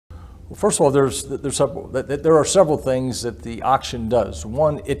First of all, there are several things that the auction does.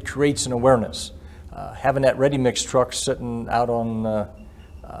 One, it creates an awareness. Having that ready mix truck sitting out on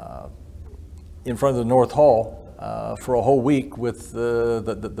in front of the North Hall for a whole week with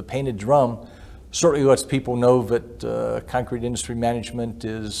the painted drum certainly lets people know that concrete industry management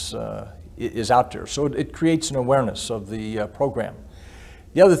is out there. So it creates an awareness of the program.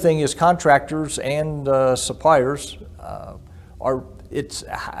 The other thing is contractors and suppliers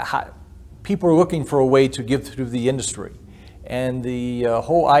people are looking for a way to give through the industry. And the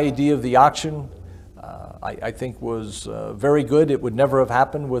whole idea of the auction, I think, was very good. It would never have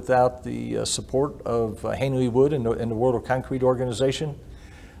happened without the support of Hanley Wood and the World of Concrete organization.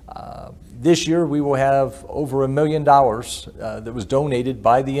 This year we will have over $1 million that was donated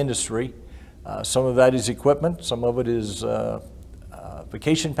by the industry. Some of that is equipment, some of it is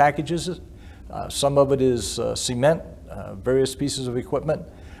vacation packages, some of it is cement, various pieces of equipment.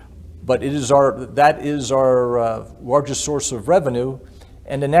 But that is our largest source of revenue,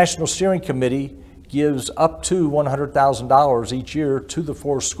 and the National Steering Committee gives up to $100,000 each year to the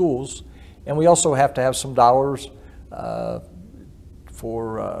 4 schools, and we also have to have some dollars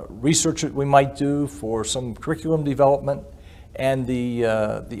for research that we might do, for some curriculum development, and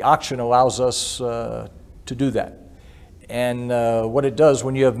the auction allows us to do that. And what it does,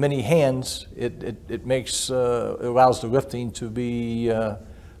 when you have many hands, it allows the lifting to be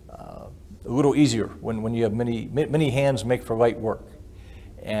a little easier when you have many hands make for light work.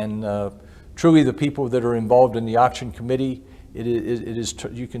 And truly the people that are involved in the auction committee,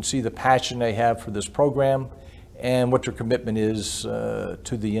 you can see the passion they have for this program and what their commitment is to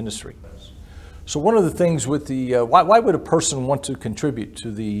the industry. So one of the things with the, why would a person want to contribute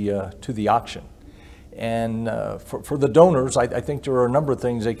to the auction? And for the donors, I think there are a number of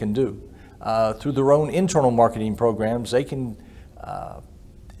things they can do. Through their own internal marketing programs, they can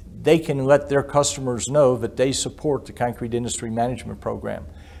let their customers know that they support the concrete industry management program,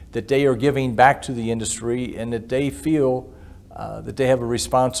 that they are giving back to the industry, and that they feel that they have a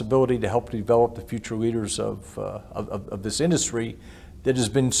responsibility to help develop the future leaders of this industry that has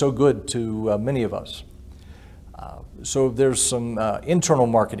been so good to many of us. So there's some internal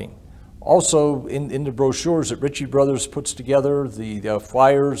marketing. Also in the brochures that Ritchie Brothers puts together, the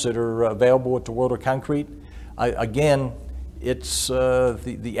flyers that are available at the World of Concrete, again, it's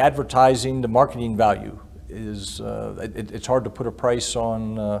the advertising, the marketing value is, it's hard to put a price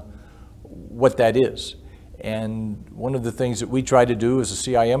on what that is. And one of the things that we try to do as a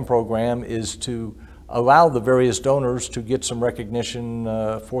CIM program is to allow the various donors to get some recognition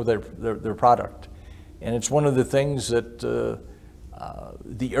for their product. And it's one of the things that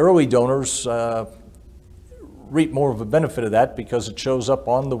the early donors reap more of a benefit of that, because it shows up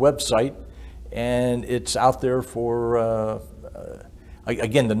on the website and it's out there for,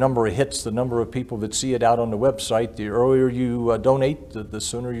 again, the number of hits, the number of people that see it out on the website. The earlier you donate, the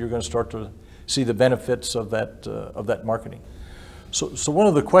sooner you're going to start to see the benefits of that marketing. So one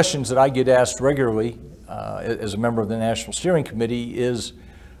of the questions that I get asked regularly as a member of the National Steering Committee is,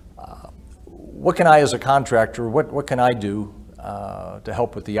 what can I, as a contractor, what can I do to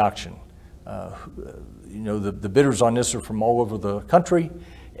help with the auction? You know, the bidders on this are from all over the country,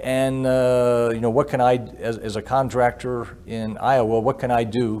 and you know, what can I, as a contractor in Iowa, what can I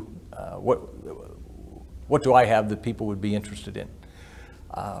do? What do I have that people would be interested in?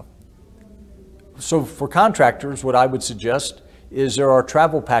 So for contractors, what I would suggest is there are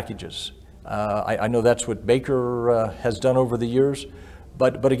travel packages. I know that's what Baker has done over the years,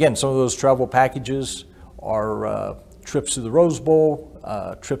 but again, some of those travel packages are trips to the Rose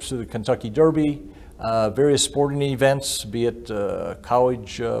Bowl, trips to the Kentucky Derby, various sporting events, be it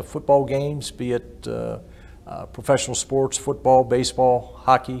college football games, be it professional sports, football, baseball,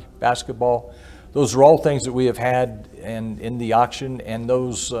 hockey, basketball. Those are all things that we have had in the auction, and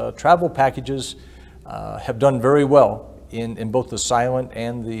those travel packages have done very well in both the silent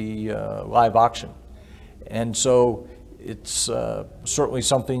and the live auction. And so it's certainly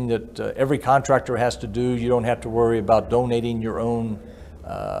something that every contractor has to do. You don't have to worry about donating your own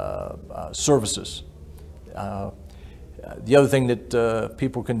services. The other thing that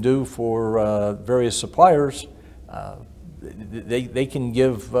people can do for various suppliers, they can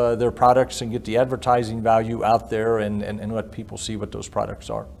give their products and get the advertising value out there and let people see what those products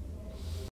are.